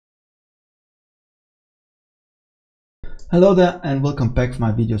Hello there and welcome back to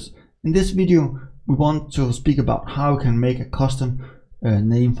my videos. In this video we want to speak about how we can make a custom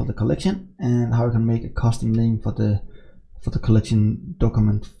name for the collection and how we can make a custom name for the collection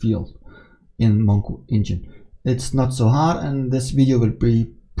document field in mongoengine. It's not so hard and this video will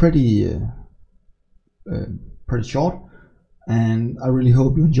be pretty short, and I really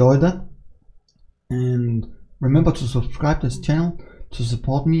hope you enjoy that. And remember to subscribe to this channel to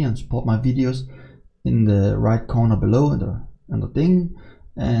support me and support my videos in the right corner below in the thing,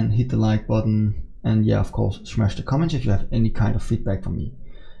 and hit the like button, and yeah, of course smash the comments if you have any kind of feedback from me.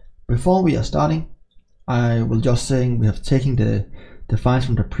 Before we are starting, I will just say we have taken the files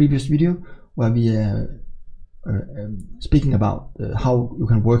from the previous video where we are speaking about how you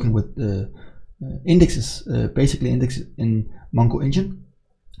can working with indexes, basically indexes in mongoengine.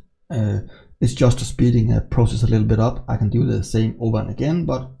 It's just to speeding a process a little bit up. I can do the same over and again,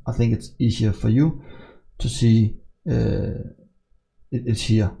 but I think it's easier for you to see it's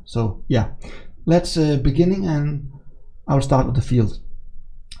here. So yeah, let's beginning, and I'll start with the field.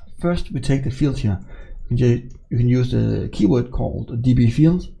 First we take the field here. You can use the keyword called db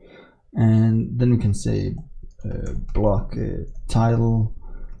field, and then we can say block title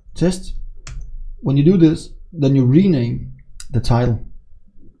test. When you do this, then you rename the title.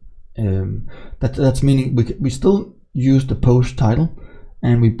 That's meaning we still use the post title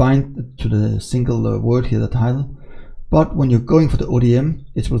and we bind it to the single word here, the title, but when you're going for the ODM,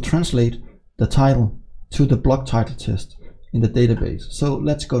 it will translate the title to the block title test in the database. So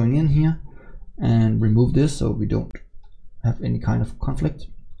let's going in here and remove this so we don't have any kind of conflict,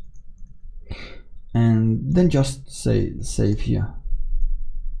 and then just say save here.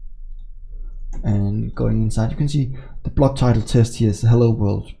 And going inside, you can see the block title test here is hello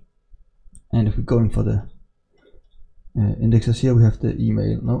world. And if we're going for the indexes here, we have the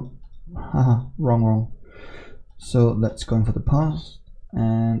email. No, haha, wrong. So that's going for the past,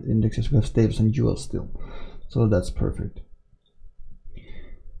 and indexes we have status and UL still. So that's perfect.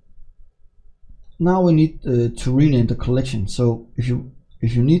 Now we need to rename the collection. So if you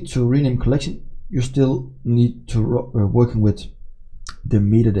need to rename collection, you still need to working with the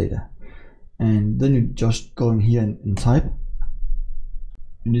metadata, and then you just go in here and type.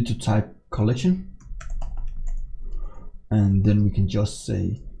 You need to type collection, and then we can just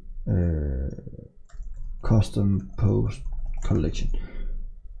say custom post collection.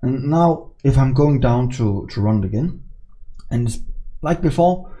 And now if I'm going down to run it again, and it's like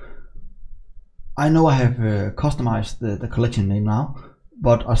before, I know I have customized the collection name now,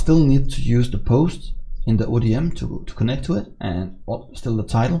 but I still need to use the post in the ODM to connect to it, and still the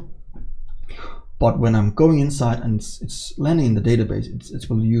title. But when I'm going inside and it's landing in the database, it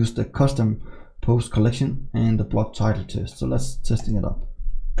will use the custom post collection and the block title test. So let's testing it up.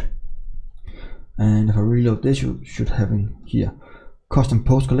 And if I reload this, you should having here custom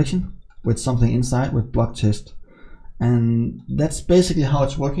post collection with something inside with block test. And that's basically how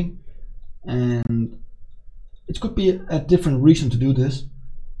it's working. And it could be a different reason to do this.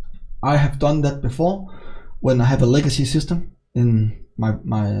 I have done that before when I have a legacy system in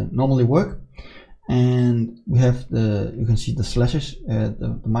my normally work. And we have you can see the slashes,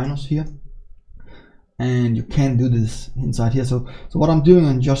 the minus here, and you can do this inside here. So what I'm doing,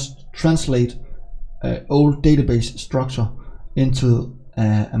 I'm just translate old database structure into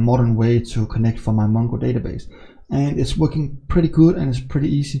a modern way to connect from my Mongo database, and it's working pretty good and it's pretty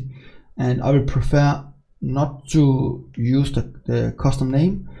easy. And I would prefer not to use the custom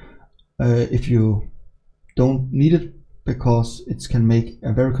name if you don't need it, because it can make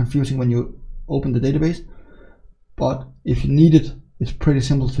a very confusing when you open the database. But if you need it, it's pretty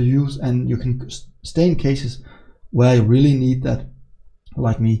simple to use, and you can stay in cases where you really need that,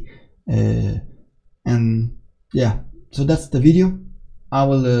 like me. And yeah, so that's the video. I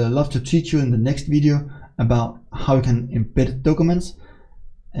will love to teach you in the next video about how you can embed documents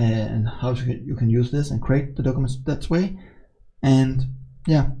and how you can use this and create the documents that way. And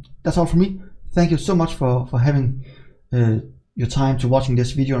yeah, that's all from me. Thank you so much for having your time to watching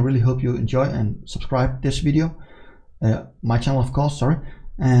this video. I really hope you enjoy and subscribe this video, my channel of course, sorry,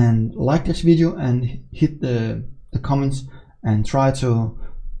 and like this video and hit the comments, and try to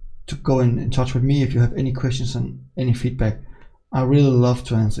go in touch with me if you have any questions and any feedback. I really love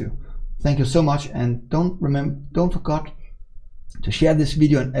to answer you. Thank you so much, and don't forget to share this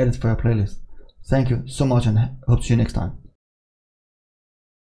video and add it for your playlist. Thank you so much, and hope to see you next time.